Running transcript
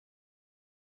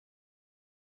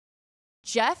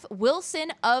Jeff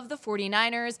Wilson of the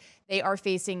 49ers. They are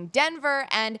facing Denver,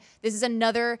 and this is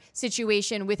another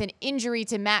situation with an injury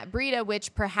to Matt Breida,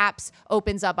 which perhaps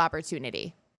opens up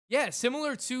opportunity. Yeah,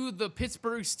 similar to the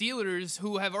Pittsburgh Steelers,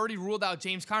 who have already ruled out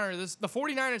James Conner, the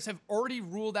 49ers have already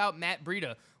ruled out Matt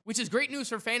Breida, which is great news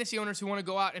for fantasy owners who want to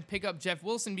go out and pick up Jeff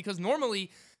Wilson, because normally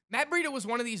Matt Breida was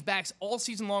one of these backs all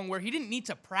season long where he didn't need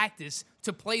to practice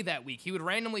to play that week. He would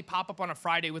randomly pop up on a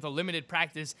Friday with a limited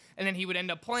practice, and then he would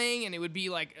end up playing, and it would be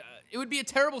a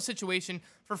terrible situation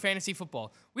for fantasy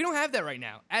football. We don't have that right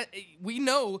now. We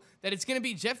know that it's going to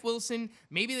be Jeff Wilson.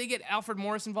 Maybe they get Alfred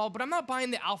Morris involved, but I'm not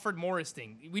buying the Alfred Morris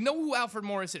thing. We know who Alfred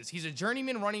Morris is. He's a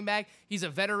journeyman running back. He's a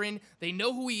veteran. They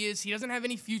know who he is. He doesn't have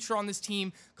any future on this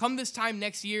team. Come this time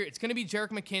next year, it's going to be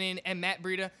Jerick McKinnon and Matt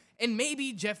Breida, and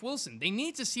maybe Jeff Wilson. They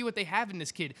need to see what they have in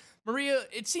this kid. Maria,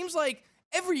 it seems like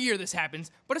every year this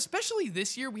happens, but especially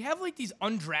this year, we have like these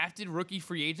undrafted rookie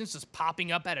free agents just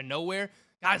popping up out of nowhere.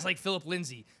 Guys like Phillip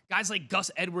Lindsay, guys like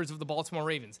Gus Edwards of the Baltimore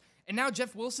Ravens. And now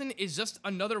Jeff Wilson is just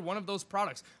another one of those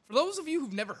products. For those of you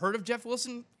who've never heard of Jeff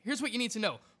Wilson, here's what you need to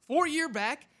know. 4-year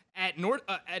back at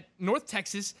North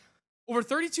Texas, over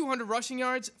 3,200 rushing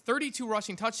yards, 32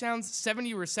 rushing touchdowns,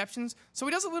 70 receptions. So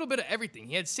he does a little bit of everything.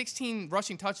 He had 16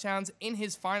 rushing touchdowns in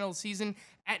his final season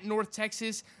at North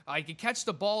Texas. He could catch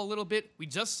the ball a little bit. We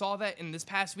just saw that in this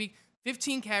past week.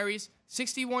 15 carries,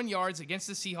 61 yards against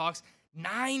the Seahawks,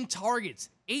 9 targets,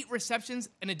 8 receptions,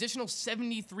 an additional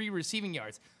 73 receiving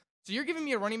yards. So you're giving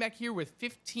me a running back here with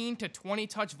 15 to 20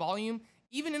 touch volume,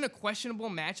 even in a questionable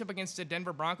matchup against the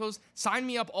Denver Broncos. Sign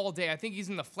me up all day. I think he's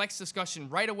in the flex discussion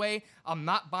right away. I'm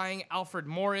not buying Alfred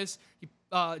Morris.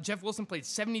 Jeff Wilson played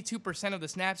 72% of the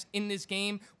snaps in this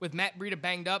game with Matt Breida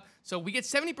banged up. So we get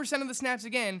 70% of the snaps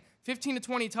again, 15 to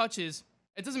 20 touches.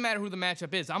 It doesn't matter who the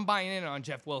matchup is. I'm buying in on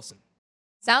Jeff Wilson.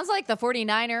 Sounds like the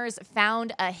 49ers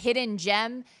found a hidden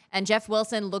gem, and Jeff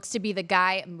Wilson looks to be the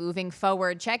guy moving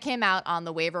forward. Check him out on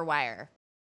the waiver wire.